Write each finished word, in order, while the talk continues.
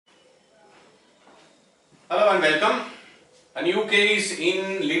Hello and welcome. A new case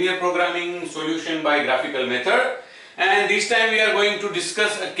in linear programming solution by graphical method, and this time we are going to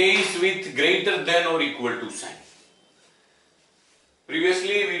discuss a case with greater than or equal to sign.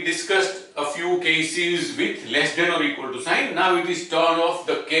 Previously we discussed a few cases with less than or equal to sign. Now it is turn of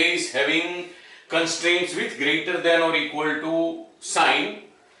the case having constraints with greater than or equal to sign.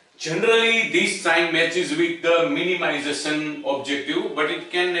 Generally this sign matches with the minimization objective, but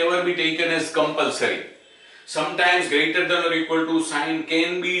it can never be taken as compulsory. Sometimes greater than or equal to sign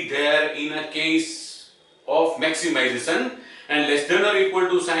can be there in a case of maximization, and less than or equal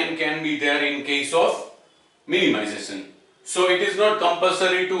to sign can be there in case of minimization. So it is not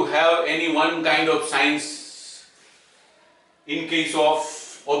compulsory to have any one kind of signs in case of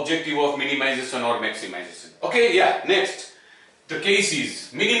objective of minimization or maximization. Okay, yeah, next. The case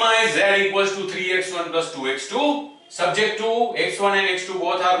is minimize z equals to 3x1 plus 2x2. Subject to x1 and x2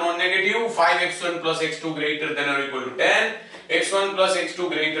 both are non-negative, 5x1 plus x2 greater than or equal to 10, x1 plus x2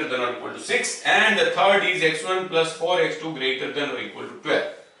 greater than or equal to 6, and the third is x1 plus 4x2 greater than or equal to 12.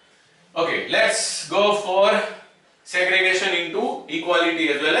 Okay, let's go for segregation into equality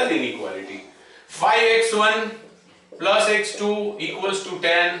as well as inequality. 5x1 plus x2 equals to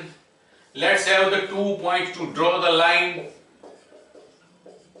 10. Let's have the 2 points to draw the line.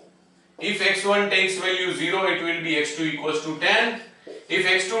 If x1 takes value 0, it will be x2 equals to 10. If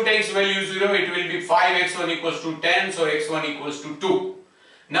x2 takes value 0, it will be 5x1 equals to 10, so x1 equals to 2.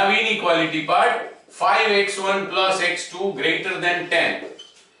 Now inequality part, 5x1 plus x2 greater than 10.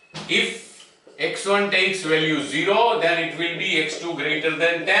 If x1 takes value 0, then it will be x2 greater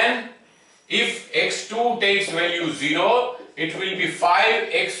than 10. If x2 takes value 0, it will be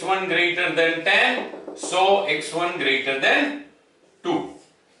 5x1 greater than 10, so x1 greater than 2.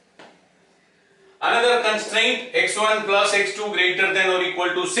 Another constraint, x1 plus x2 greater than or equal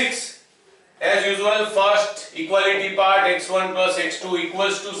to 6. As usual, first equality part, x1 plus x2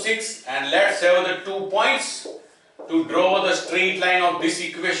 equals to 6, and let's have the 2 points to draw the straight line of this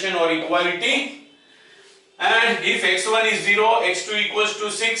equation or equality. And if x1 is 0, x2 equals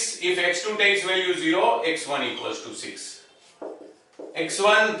to 6. If x2 takes value 0, x1 equals to 6.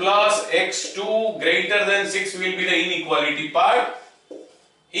 x1 plus x2 greater than 6 will be the inequality part.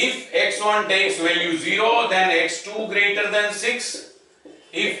 If x1 takes value 0, then x2 greater than 6.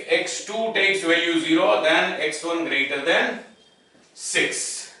 If x2 takes value 0, then x1 greater than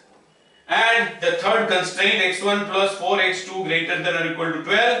 6. And the third constraint, x1 plus 4x2 greater than or equal to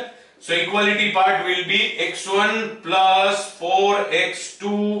 12. So equality part will be x1 plus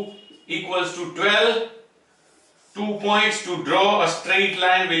 4x2 equals to 12. 2 points to draw a straight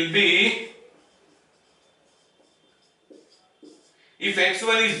line will be, if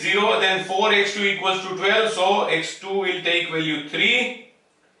x1 is 0, then 4x2 equals to 12, so x2 will take value 3.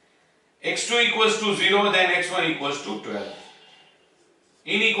 x2 equals to 0, then x1 equals to 12.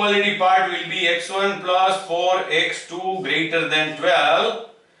 Inequality part will be x1 plus 4x2 greater than 12.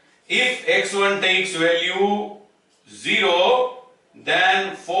 If x1 takes value 0,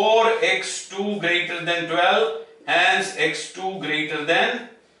 then 4x2 greater than 12, hence x2 greater than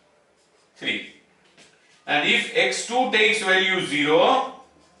 3. And if x2 takes value 0,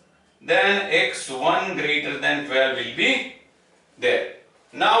 then x1 greater than 12 will be there.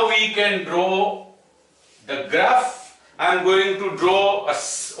 Now we can draw the graph. I am going to draw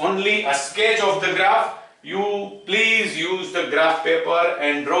only a sketch of the graph. You please use the graph paper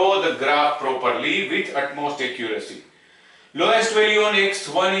and draw the graph properly with utmost accuracy. Lowest value on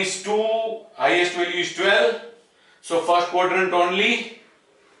x1 is 2, highest value is 12. So first quadrant only.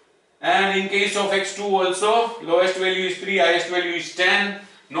 And in case of x2 also, lowest value is 3, highest value is 10.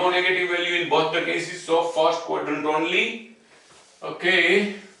 No negative value in both the cases, so first quadrant only.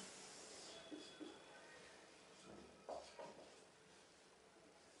 Okay.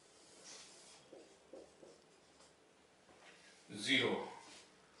 Zero.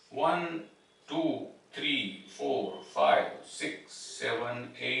 1, 2, 3, 4, 5, 6, 7,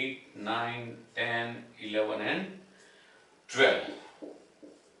 8, 9, 10, 11 and 12.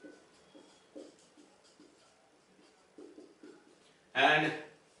 And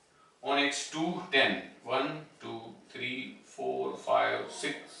on x2, 10. 1, 2, 3, 4, 5,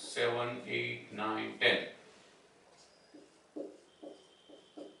 6, 7, 8, 9, 10.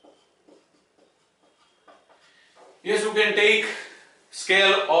 Yes, you can take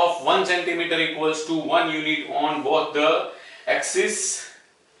scale of 1 centimeter equals to 1 unit on both the axes.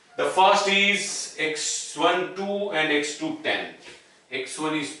 The first is x1 2 and x2 10.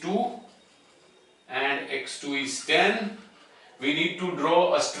 x1 is 2 and x2 is 10. We need to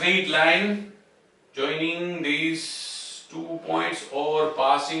draw a straight line joining these 2 points or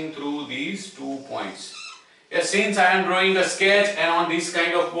passing through these 2 points. Yes, since I am drawing a sketch and on this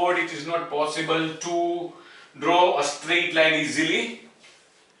kind of board it is not possible to draw a straight line easily.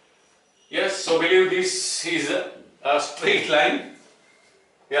 Yes, so believe this is a straight line.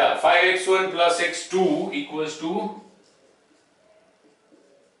 Yeah, 5x1 plus x2 equals to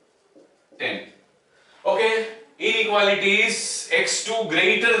 10. Okay, inequality is x2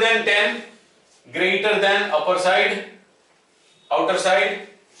 greater than 10, greater than upper side, outer side,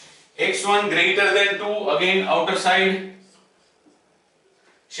 x1 greater than 2, again outer side,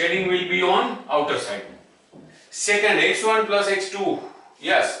 shading will be on outer side. Second, x1 plus x2,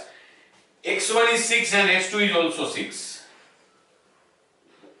 yes, x1 is 6 and x2 is also 6.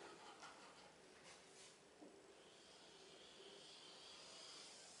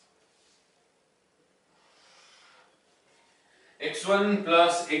 x1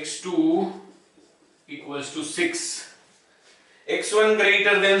 plus x2 equals to 6. x1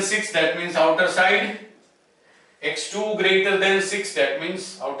 greater than 6, that means outer side. x2 greater than 6, that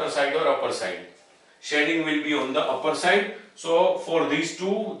means outer side or upper side. Shading will be on the upper side. So for these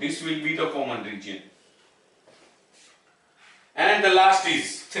two, this will be the common region. And the last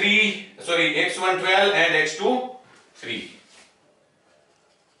is x1 12 and x2 3.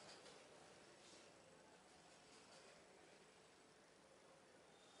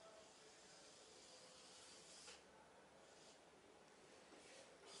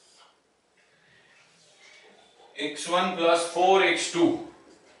 x1 plus 4x2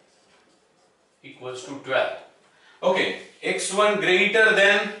 equals to 12. Okay, x1 greater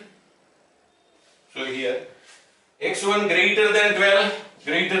than, so here, x1 greater than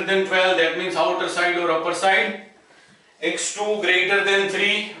 12, that means outer side or upper side. x2 greater than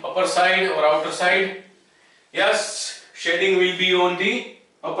 3, upper side or outer side. Yes, shading will be on the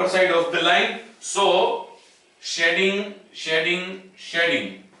upper side of the line. So, shading.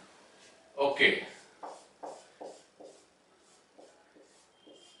 Okay.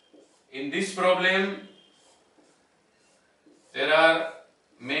 In this problem, there are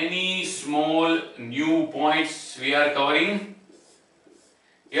many small new points we are covering.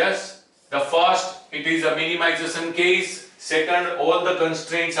 Yes, the first, it is a minimization case. Second, all the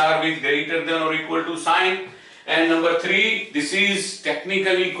constraints are with greater than or equal to sign. And number 3, this is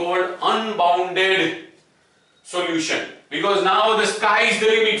technically called unbounded solution, because now the sky is the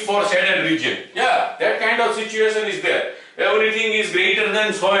limit for shaded region. Yeah, that kind of situation is there. Everything is greater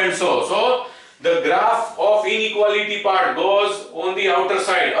than so and so. So the graph of inequality part goes on the outer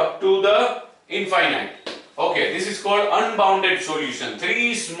side up to the infinite. Okay, this is called unbounded solution.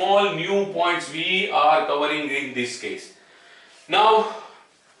 3 small new points we are covering in this case. Now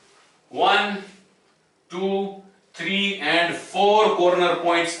 1, 2, 3 and 4 corner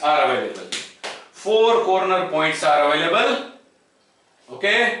points are available. 4 corner points are available.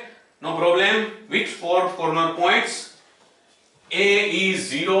 Okay, no problem with 4 corner points. A is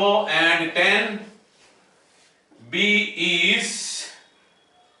 0 and 10, B is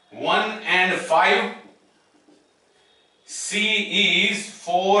 1 and 5, C is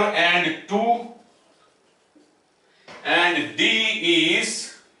 4 and 2, and D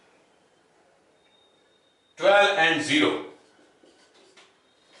is 12 and 0.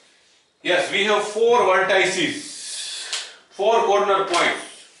 Yes, we have 4 vertices, 4 corner points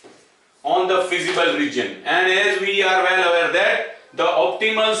on the feasible region, and as we are well aware that the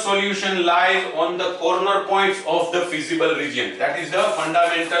optimal solution lies on the corner points of the feasible region. That is the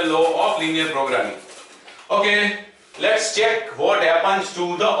fundamental law of linear programming. Okay, let's check what happens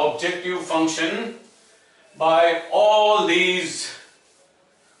to the objective function by all these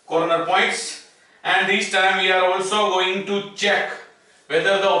corner points, and this time we are also going to check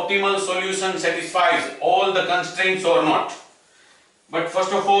whether the optimal solution satisfies all the constraints or not. But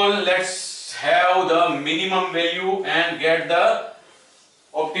first of all, let's have the minimum value and get the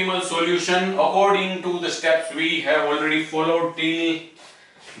optimal solution according to the steps we have already followed till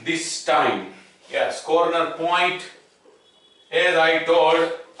this time. Yes, corner point, as I told,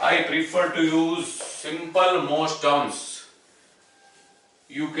 I prefer to use simple most terms.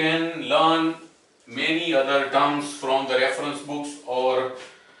 You can learn many other terms from the reference books or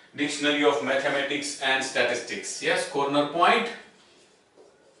dictionary of mathematics and statistics. Yes, corner point,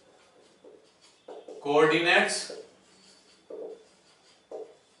 coordinates,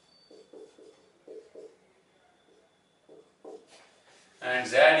 and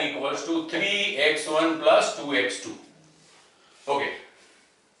z equals to 3x1 plus 2x2. Okay,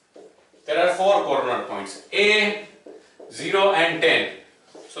 there are 4 corner points, A, 0 and 10.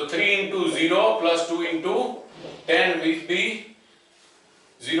 So 3 into 0 plus 2 into 10 will be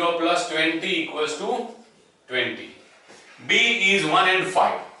 0 plus 20 equals to 20. B is 1 and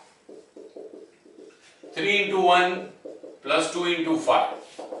 5. 3 3 into 1 plus 2 into 5.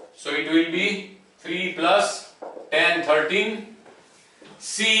 So it will be 3 plus 10, 13.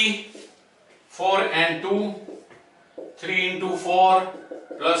 C, 4 and 2, 3 into 4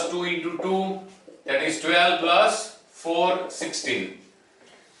 plus 2 into 2, that is 12 plus 4, 16.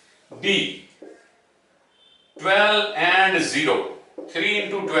 D, 12 and 0, 3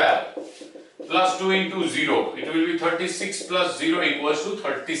 into 12 plus 2 into 0, it will be 36 plus 0 equals to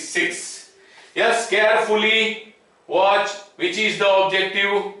 36. Yes, carefully watch which is the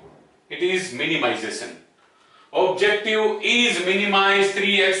objective. It is minimization. Objective is minimize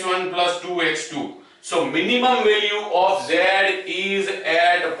 3x1 plus 2x2. So minimum value of z is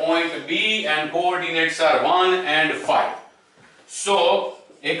at point B and coordinates are 1 and 5. So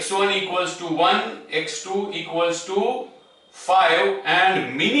x1 equals to 1, x2 equals to 5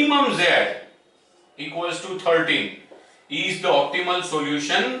 and minimum z equals to 13 is the optimal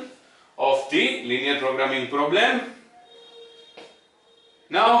solution of the linear programming problem.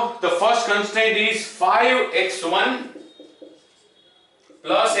 Now the first constraint is 5x1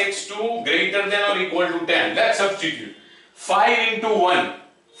 plus x2 greater than or equal to 10. Let's substitute. 5 into 1,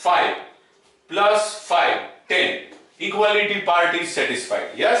 5 plus 5, 10. Equality part is satisfied.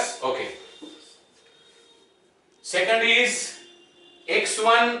 Yes? Okay. Second is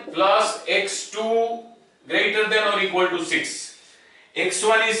x1 plus x2 greater than or equal to 6.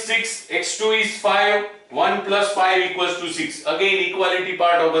 x1 is 6, x2 is 5, 1 plus 5 equals to 6. Again, equality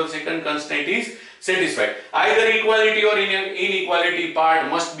part of the second constraint is satisfied. Either equality or inequality part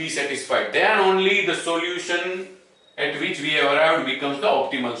must be satisfied. Then only the solution at which we have arrived becomes the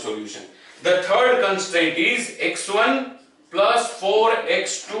optimal solution. The third constraint is x1 plus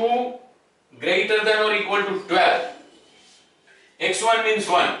 4x2 greater than or equal to 12. x1 means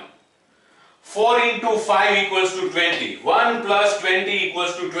 1. 4 into 5 equals to 20. 1 plus 20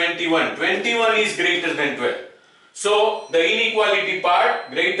 equals to 21. 21 is greater than 12. So the inequality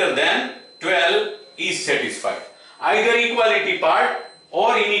part greater than 12 is satisfied. Either equality part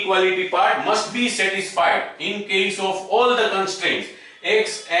or inequality part must be satisfied in case of all the constraints.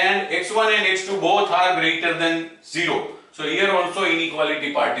 X1 and x2 both are greater than 0. So here also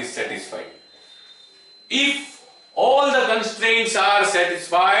inequality part is satisfied. If all the constraints are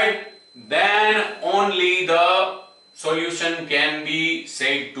satisfied, then only the solution can be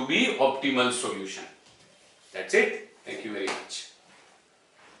said to be optimal solution. That's it. Thank you very much.